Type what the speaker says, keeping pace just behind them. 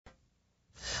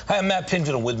Hi, I'm Matt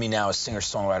Pinfield, and with me now is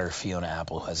singer-songwriter Fiona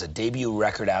Apple, who has a debut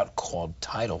record out called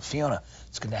Title. Fiona,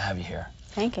 it's good to have you here.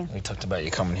 Thank you. We talked about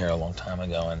you coming here a long time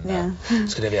ago, and yeah.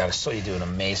 It's good to have you out. I saw you do an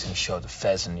amazing show at the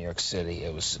Fez in New York City.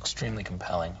 It was extremely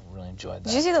compelling. I really enjoyed that.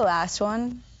 Did you see the last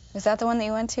one? Was that the one that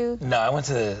you went to? No, I went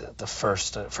to the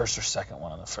first or second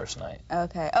one on the first night.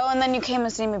 Okay. Oh, and then you came to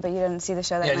see me, but you didn't see the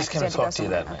show that night. Yeah, I just came to talk to you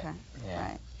that night. Okay. Yeah.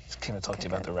 Right. Just came to talk to you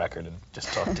about the record and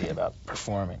just talk to you about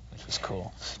performing, which was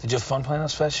cool. Did you have fun playing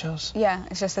those Fez shows? Yeah,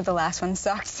 it's just that the last one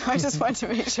sucked, so I just wanted to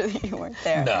make sure that you weren't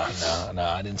there. No,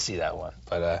 I didn't see that one.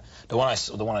 But the one I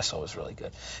saw was really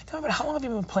good. Tell me about how long have you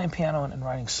been playing piano and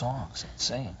writing songs and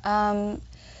singing?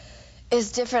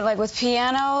 It's different. Like with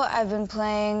piano, I've been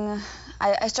playing.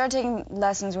 I started taking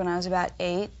lessons when I was about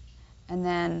 8, and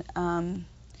then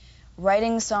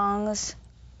writing songs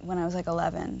when I was like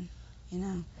 11. You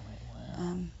know.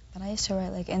 Wow. But I used to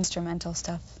write like instrumental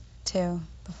stuff too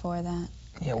before that.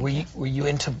 Yeah, were you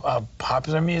into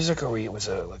popular music, or was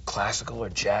it like classical or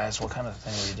jazz? What kind of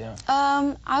thing were you doing?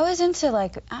 I was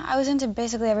into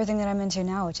basically everything that I'm into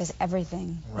now, which is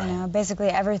everything. Right. You know, basically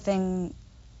everything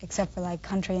except for like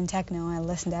country and techno. I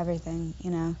listen to everything.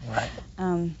 You know.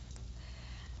 Right.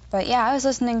 But yeah, I was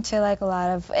listening to like a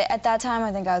lot of. At that time,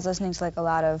 I think I was listening to like a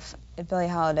lot of Billie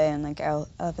Holiday and like Ella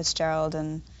Fitzgerald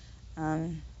and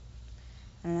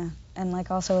I don't know, and like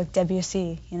also like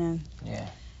Debussy, you know. Yeah.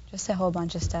 Just a whole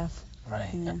bunch of stuff. Right.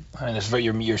 You know. I mean, it's very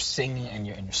your singing and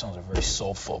your songs are very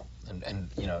soulful and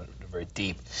you know, very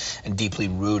deep and deeply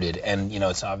rooted. And you know,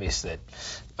 it's obvious that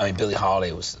Billie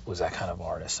Holiday was that kind of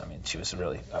artist. I mean, she was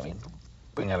really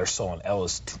bringing out her soul, and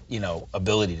Ella's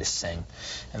ability to sing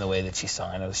and the way that she sung.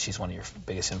 I know she's one of your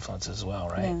biggest influences as well,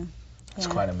 right? Yeah. It's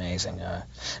quite amazing, and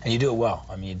you do it well.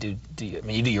 I mean, you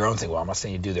do your own thing well. I'm not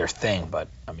saying you do their thing, but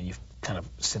I mean, you've kind of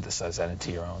synthesized that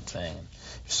into your own thing and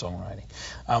your songwriting.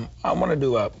 I want to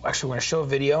do actually, we're going to show a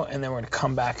video, and then we're going to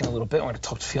come back in a little bit. We're going to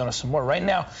talk to Fiona some more. Right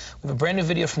now, we have a brand new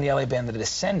video from the LA band The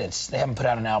Descendants. They haven't put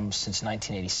out an album since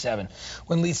 1987,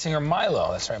 when lead singer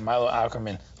Milo, that's right, Milo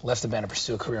Ackerman, left the band to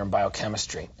pursue a career in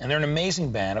biochemistry. And they're an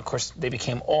amazing band. Of course, they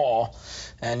became All,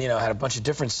 and had a bunch of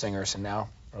different singers, and now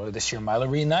earlier this year, Milo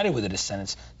reunited with The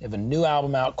Descendants. They have a new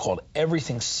album out called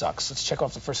Everything Sucks. Let's check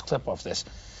off the first clip off this.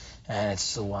 And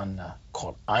it's the one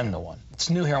called I'm the One. It's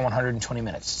new here on 120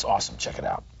 Minutes. It's awesome. Check it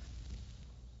out.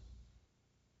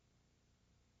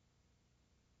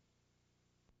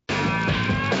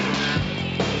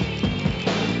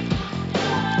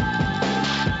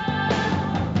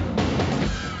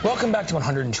 Welcome back to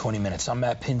 120 Minutes. I'm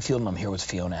Matt Pinfield, and I'm here with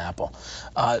Fiona Apple.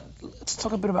 Let's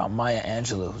talk a bit about Maya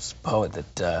Angelou, who's a poet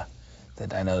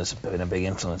that I know has been a big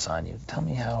influence on you. Tell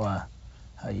me how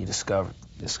you discovered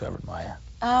Maya.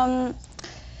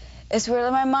 It's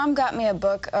weird. My mom got me a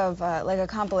book of like a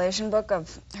compilation book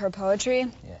of her poetry.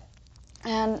 Yeah.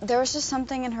 And there was just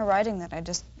something in her writing that I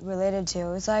just related to.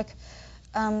 It was like,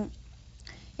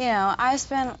 I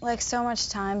spent like so much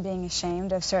time being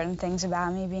ashamed of certain things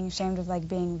about me, being ashamed of like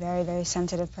being a very, very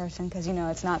sensitive person, because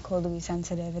it's not cool to be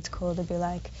sensitive. It's cool to be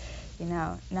like,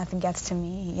 nothing gets to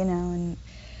me,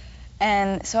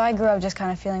 and so I grew up just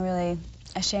kind of feeling really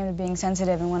ashamed of being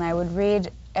sensitive. And when I would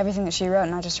read everything that she wrote,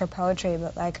 not just her poetry,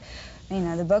 but like,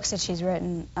 the books that she's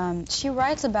written, she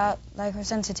writes about like her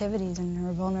sensitivities and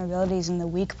her vulnerabilities and the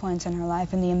weak points in her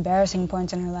life and the embarrassing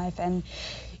points in her life. And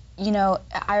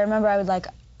I remember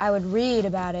I would read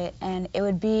about it, and it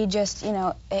would be just,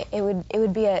 it would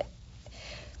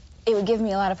give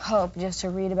me a lot of hope just to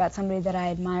read about somebody that I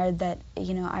admired, that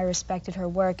I respected her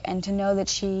work, and to know that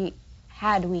she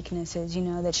had weaknesses,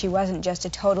 that she wasn't just a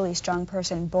totally strong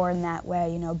person born that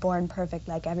way, born perfect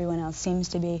like everyone else seems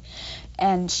to be.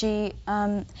 And she,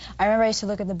 I remember I used to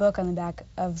look at the book on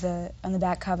the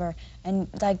back cover, and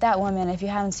like that woman, if you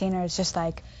haven't seen her, it's just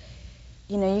like,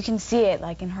 you can see it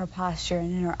like in her posture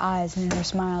and in her eyes and in her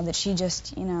smile, that she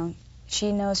just,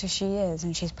 she knows who she is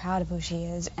and she's proud of who she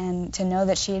is. And to know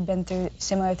that she had been through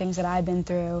similar things that I'd been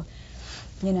through,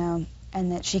 and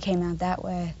that she came out that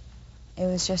way, it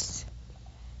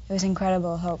was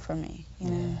incredible hope for me,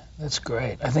 Yeah, that's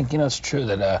great. I think, it's true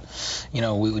that,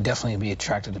 we would definitely be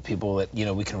attracted to people that,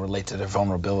 we can relate to their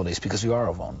vulnerabilities, because we are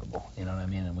all vulnerable, you know what I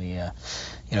mean? And we,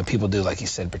 people do, like you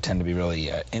said, pretend to be really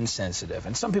insensitive.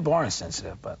 And some people are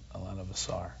insensitive, but a lot of us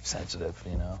are sensitive,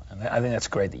 And I think that's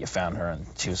great that you found her and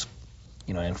she was,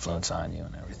 influence on you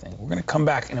and everything. We're going to come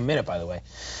back in a minute, by the way,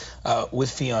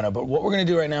 with Fiona. But what we're going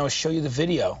to do right now is show you the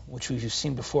video, which we've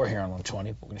seen before here on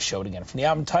 120. We're going to show it again. From the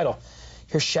album title,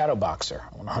 here's Shadowboxer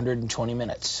on 120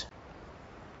 Minutes.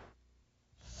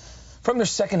 From their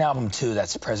second album, too,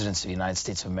 that's Presidents of the United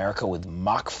States of America with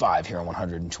Mach 5 here on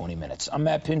 120 Minutes. I'm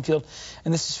Matt Pinfield,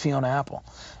 and this is Fiona Apple.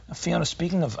 Now, Fiona,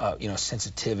 speaking of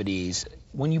sensitivities,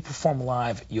 when you perform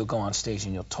live, you'll go on stage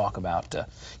and you'll talk about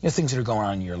things that are going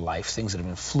on in your life, things that have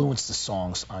influenced the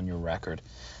songs on your record,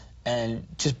 and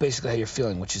just basically how you're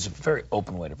feeling, which is a very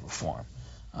open way to perform.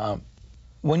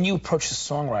 When you approach the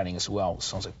songwriting as well,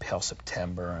 songs like Pale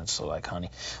September and So Like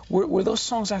Honey, were those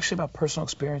songs actually about personal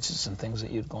experiences and things that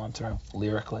you'd gone through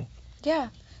lyrically? Yeah.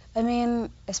 I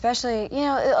mean, especially,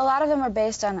 a lot of them are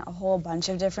based on a whole bunch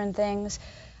of different things,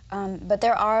 but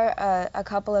there are a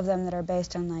couple of them that are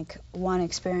based on, like, one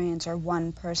experience or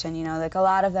one person, like a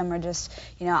lot of them are just,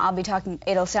 I'll be talking,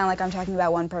 it'll sound like I'm talking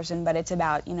about one person, but it's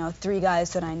about, 3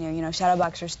 guys that I knew,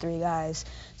 Shadowboxer's 3 guys,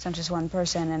 it's not just one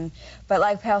person, but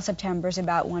like Pale September's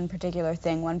about one particular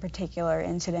thing, one particular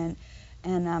incident,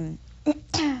 and,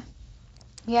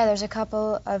 yeah, there's a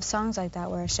couple of songs like that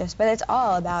where it's just, but it's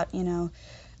all about,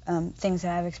 things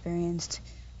that I've experienced,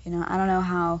 I don't know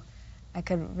how I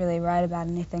could really write about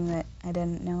anything that I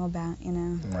didn't know about,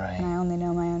 Right. And I only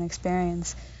know my own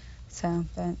experience, so,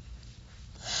 but...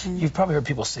 Yeah. You've probably heard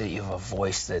people say that you have a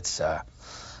voice that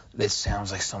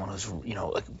sounds like someone who's,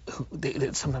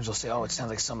 sometimes they'll say, oh, it sounds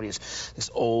like somebody who's this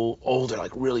older,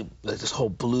 like really, like this whole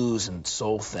blues and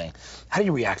soul thing. How do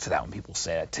you react to that when people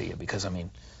say that to you? Because, I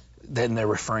mean, then they're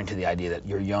referring to the idea that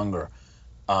you're younger.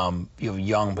 You're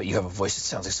young, but you have a voice that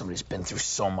sounds like somebody who's been through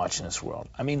so much in this world.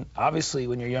 I mean, obviously,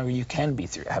 when you're younger, you can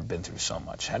have been through so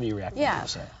much. How do you react when people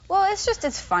say it? Well,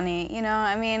 it's funny,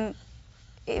 I mean,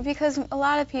 because a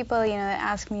lot of people,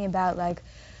 ask me about, like,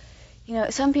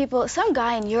 some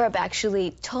guy in Europe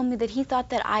actually told me that he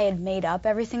thought that I had made up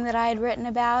everything that I had written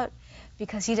about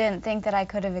because he didn't think that I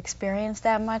could have experienced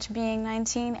that much being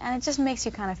 19, and it just makes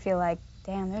you kind of feel like,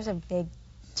 damn, there's a big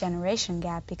generation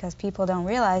gap because people don't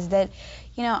realize that,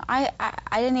 I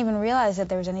didn't even realize that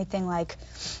there was anything like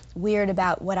weird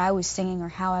about what I was singing or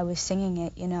how I was singing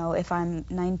it, if I'm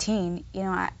 19,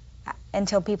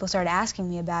 until people started asking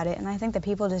me about it, and I think that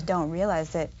people just don't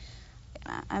realize that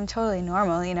I'm totally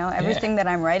normal, everything that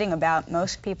I'm writing about,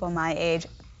 most people my age,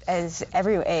 as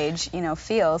every age,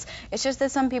 feels. It's just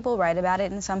that some people write about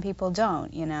it and some people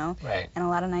don't, Right. And a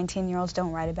lot of 19-year-olds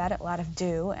don't write about it, a lot of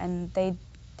do, and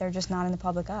they're just not in the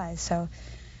public eye, so...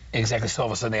 Exactly, so all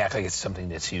of a sudden they act like it's something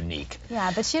that's unique.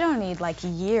 Yeah, but you don't need, like,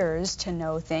 years to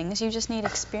know things. You just need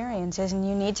experiences, and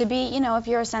you need to be, if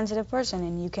you're a sensitive person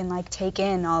and you can, like, take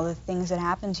in all the things that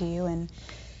happen to you and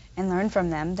learn from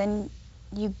them, then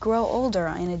you grow older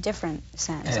in a different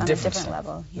sense, on a different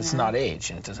level. It's not age,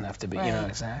 and it doesn't have to be, Right.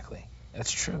 Exactly.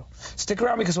 That's true. Stick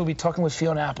around because we'll be talking with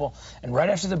Fiona Apple, and right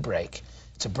after the break,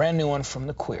 it's a brand new one from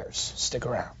the Queers. Stick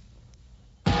around.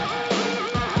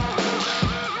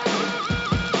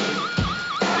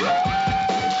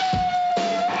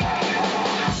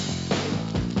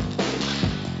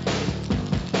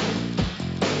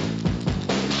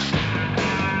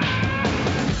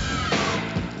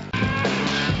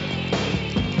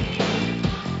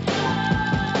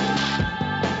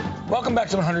 Welcome back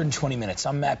to 120 Minutes.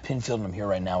 I'm Matt Pinfield, and I'm here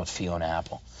right now with Fiona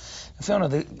Apple. And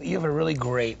Fiona, you have a really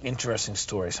great, interesting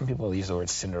story. Some people use the word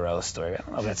Cinderella story. I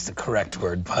don't know if that's the correct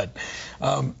word, but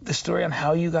the story on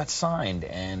how you got signed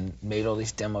and made all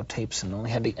these demo tapes and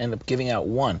only had to end up giving out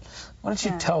one. Why don't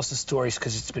you tell us the stories,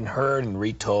 because it's been heard and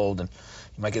retold, and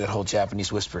you might get that whole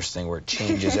Japanese whispers thing where it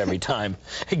changes every time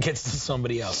it gets to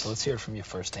somebody else. So let's hear it from you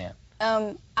firsthand.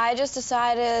 I just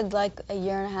decided, like, a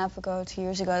year and a half ago, 2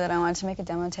 years ago, that I wanted to make a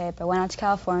demo tape. I went out to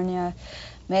California,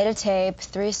 made a tape,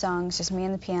 3 songs, just me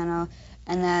and the piano,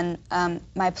 and then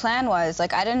my plan was,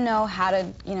 like, I didn't know how to,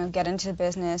 get into the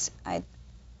business.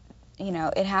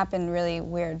 It happened really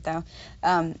weird, though.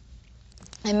 I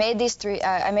made these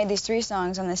 3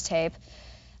 songs on this tape.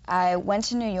 I went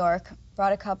to New York,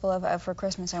 brought a couple of, for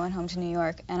Christmas, I went home to New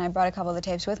York, and I brought a couple of the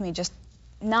tapes with me, just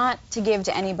not to give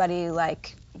to anybody,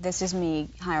 like, this is me,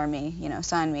 hire me,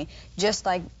 sign me, just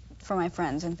like for my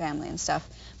friends and family and stuff.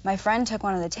 My friend took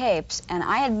one of the tapes, and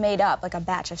I had made up like a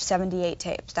batch of 78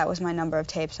 tapes. That was my number of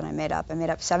tapes that I made up. I made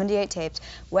up 78 tapes,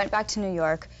 went back to New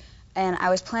York, and I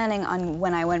was planning on,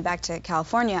 when I went back to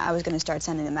California, I was going to start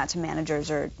sending them out to managers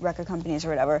or record companies or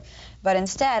whatever. But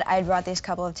instead, I brought these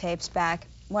couple of tapes back.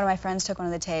 One of my friends took one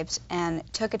of the tapes and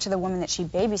took it to the woman that she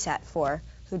babysat for,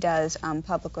 who does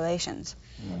public relations.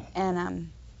 And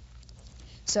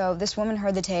so this woman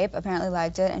heard the tape, apparently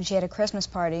liked it, and she had a Christmas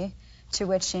party to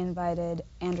which she invited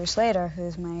Andrew Slater,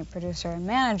 who's my producer and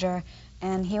manager,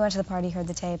 and he went to the party, heard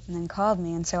the tape, and then called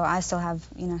me, and so I still have,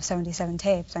 77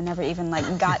 tapes. I never even,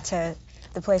 like, got to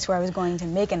the place where I was going to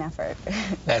make an effort.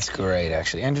 That's great,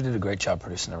 actually. Andrew did a great job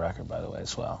producing the record, by the way,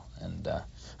 as well. And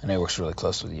I know he works really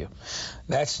close with you.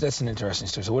 That's an interesting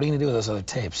story. So what are you going to do with those other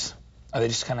tapes? Are they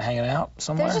just kind of hanging out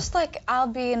somewhere? They're just like, I'll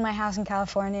be in my house in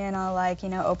California and I'll like,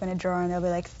 open a drawer and there'll be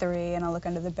like 3, and I'll look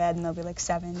under the bed and there'll be like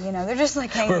 7. They're just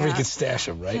like hanging Wherever out. you can stash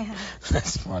them, right? Yeah.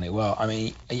 That's funny. Well, I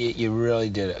mean, you really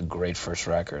did a great first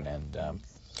record, and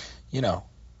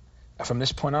from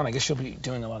this point on, I guess you'll be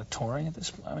doing a lot of touring at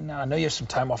this point. I mean, now I know you have some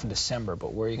time off in December,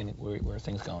 but where are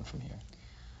things going from here?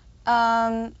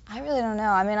 I really don't know.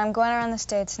 I mean, I'm going around the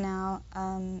States now,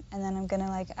 and then I'm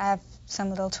gonna I have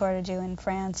some little tour to do in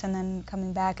France, and then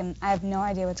coming back, and I have no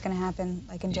idea what's gonna happen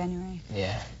in January.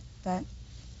 Yeah. But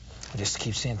I just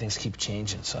keep seeing things keep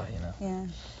changing, so Yeah.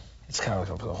 it's kind of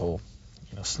like a whole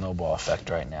snowball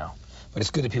effect right now. But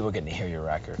it's good that people are getting to hear your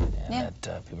record, and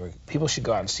that people should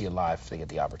go out and see you live if they get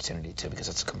the opportunity to, because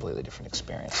it's a completely different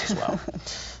experience as well.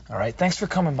 All right, thanks for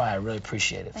coming by. I really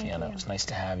appreciate it, Fiona. It was nice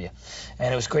to have you.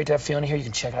 And it was great to have Fiona here. You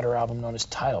can check out her album known as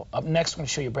Tidal. Up next, I'm going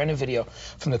to show you a brand new video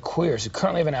from the Queers, who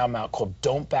currently have an album out called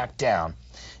Don't Back Down.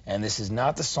 And this is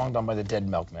not the song done by the Dead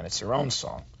Milkmen. It's their own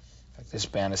song. In fact, this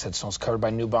band has had songs covered by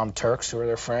New Bomb Turks, who are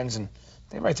their friends, and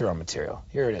they write their own material.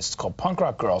 Here it is. It's called Punk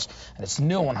Rock Girls, and it's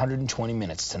new 120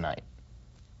 minutes tonight.